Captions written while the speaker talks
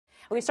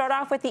We start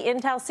off with the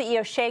Intel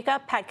CEO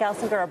shakeup. Pat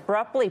Gelsinger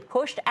abruptly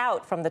pushed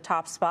out from the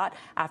top spot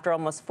after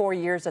almost 4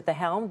 years at the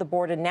helm. The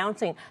board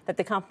announcing that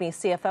the company's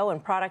CFO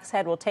and products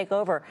head will take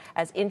over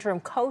as interim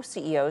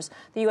co-CEOs.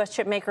 The U.S.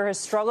 chipmaker has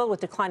struggled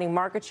with declining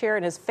market share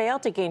and has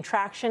failed to gain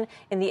traction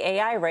in the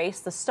AI race.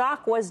 The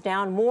stock was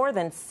down more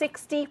than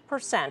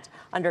 60%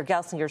 under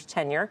Gelsinger's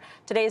tenure.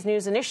 Today's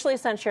news initially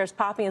sent shares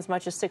popping as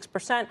much as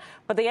 6%,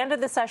 but they ended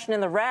the session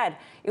in the red.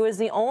 It was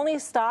the only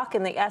stock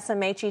in the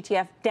SMH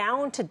ETF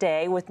down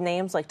today, with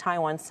names like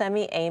Taiwan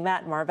Semi,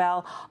 AMAT,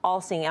 Marvell all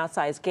seeing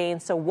outsized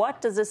gains. So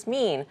what does this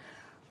mean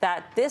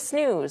that this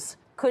news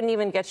couldn't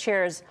even get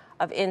shares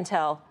of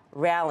Intel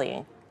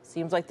rallying?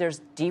 Seems like there's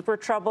deeper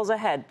troubles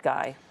ahead,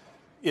 Guy.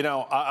 You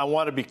know, I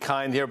want to be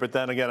kind here, but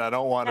then again, I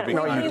don't want to be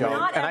kind. You've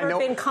not ever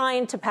been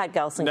kind to Pat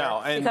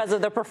Gelsinger because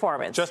of the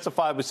performance.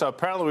 Justifiably so.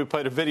 Apparently, we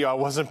played a video. I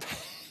wasn't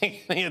paying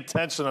any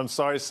attention. I'm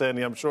sorry,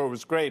 Sandy. I'm sure it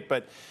was great.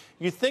 But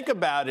you think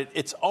about it,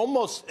 it's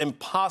almost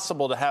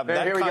impossible to have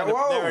that kind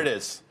of... There it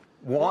is.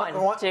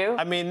 One, two.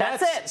 I mean,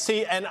 that's it.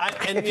 See, and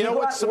you know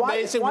what's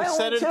amazing? We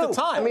said it at the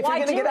time. I mean, if you're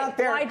going to get out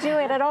there, why do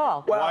it at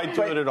all? Why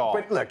do it at all?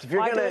 But look, if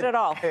you're going to do it at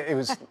all? It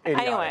was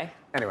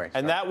Anyway,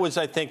 and that was,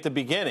 I think, the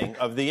beginning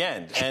of the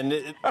end.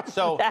 And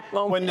so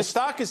when the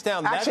stock is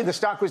down, actually, the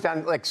stock was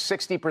down like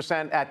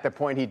 60% at the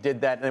point he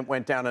did that, and it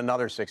went down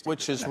another 60%.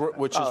 Which is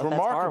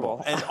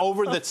remarkable. And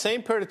over the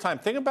same period of time,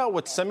 think about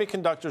what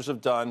semiconductors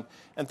have done,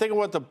 and think of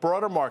what the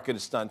broader market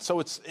has done. So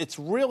it's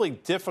really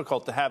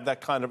difficult to have that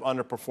kind of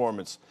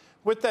underperformance.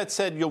 With that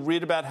said, you'll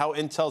read about how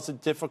Intel's a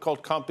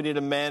difficult company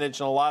to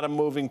manage and a lot of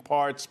moving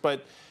parts,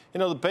 but you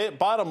know, the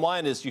bottom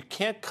line is you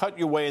can't cut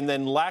your way and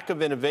then lack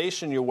of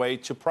innovation your way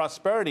to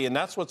prosperity, and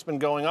that's what's been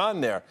going on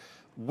there.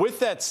 With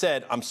that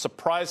said, I'm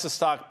surprised the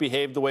stock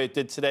behaved the way it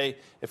did today.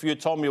 If you had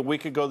told me a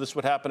week ago this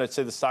would happen, I'd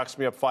say the stock's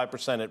going to be up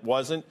 5%. It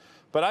wasn't.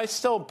 But I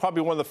still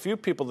probably one of the few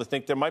people that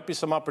think there might be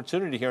some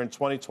opportunity here in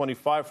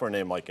 2025 for a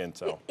name like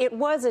Intel. It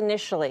was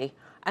initially.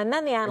 And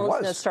then the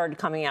analysts started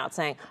coming out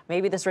saying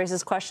maybe this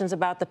raises questions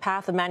about the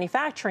path of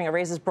manufacturing. It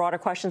raises broader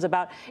questions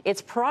about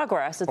its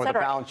progress, et cetera. Or the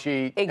balance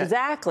sheet.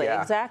 Exactly,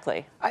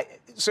 exactly. I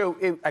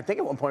think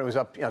at one point it was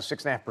up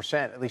 6.5%,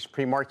 at least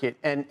pre-market.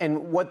 And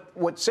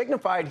what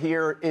signified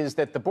here is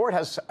that the board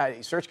has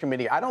a search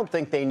committee. I don't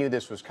think they knew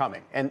this was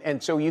coming.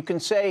 And so you can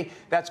say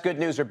that's good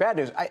news or bad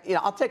news.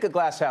 I'll take a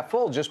glass half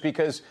full just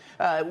because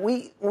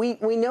we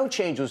know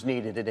change was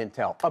needed at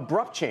Intel,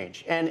 abrupt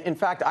change. And in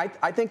fact,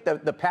 I think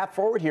the path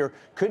forward here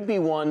could be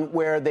one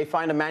where they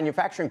find a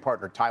manufacturing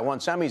partner. Taiwan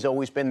Semi's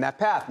always been that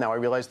path. Now I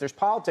realize there's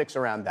politics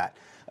around that.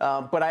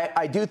 But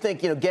I do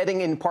think,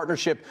 getting in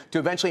partnership to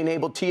eventually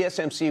enable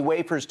TSMC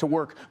wafers to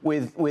work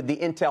with the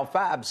Intel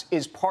fabs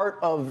is part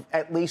of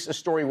at least a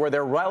story where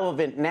they're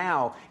relevant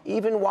now,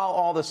 even while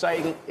all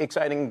the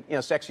exciting,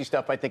 sexy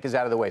stuff I think is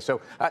out of the way.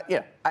 So,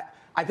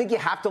 I think you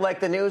have to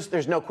like the news.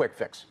 There's no quick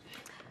fix.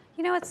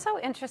 It's so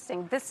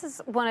interesting. This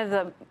is one of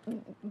the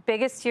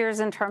biggest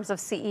years in terms of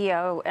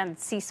CEO and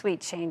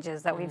C-suite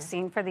changes that we've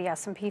seen for the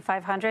S&P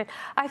 500.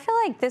 I feel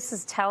like this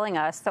is telling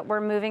us that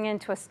we're moving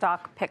into a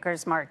stock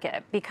pickers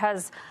market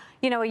because,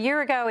 a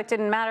year ago, it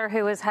didn't matter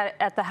who was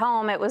at the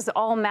helm. It was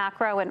all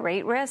macro and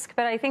rate risk.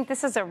 But I think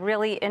this is a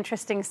really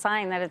interesting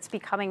sign that it's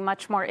becoming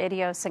much more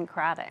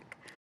idiosyncratic.